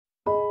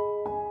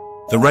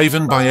The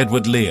Raven by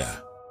Edward Lear.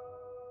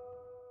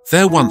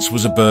 There once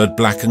was a bird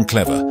black and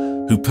clever,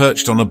 who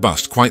perched on a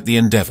bust quite the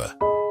endeavour.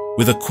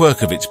 With a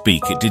quirk of its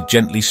beak it did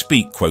gently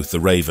speak, quoth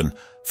the Raven,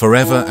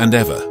 forever and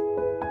ever.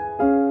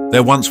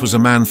 There once was a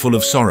man full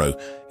of sorrow,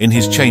 in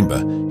his chamber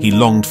he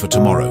longed for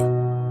tomorrow.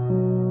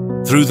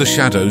 Through the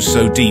shadows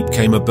so deep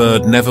came a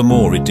bird,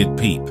 nevermore it did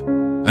peep,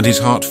 and his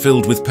heart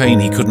filled with pain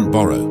he couldn't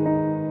borrow.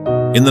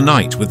 In the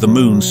night with the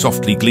moon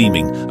softly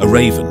gleaming, a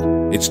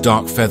raven, its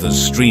dark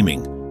feathers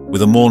streaming,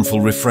 with a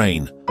mournful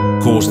refrain,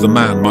 caused the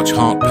man much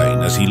heart pain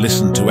as he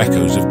listened to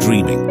echoes of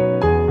dreaming.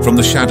 From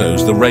the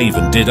shadows the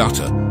raven did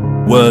utter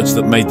words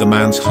that made the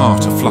man's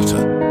heart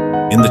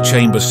a-flutter. In the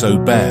chamber so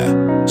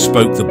bare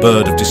spoke the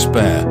bird of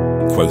despair,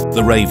 quoth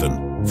the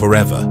raven,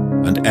 forever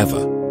and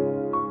ever.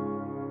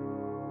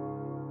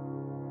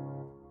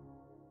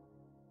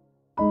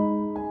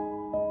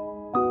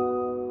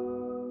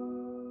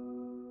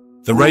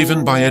 The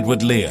Raven by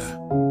Edward Lear.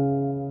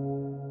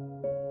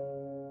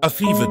 A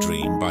Fever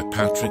Dream by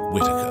Patrick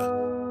Whitaker.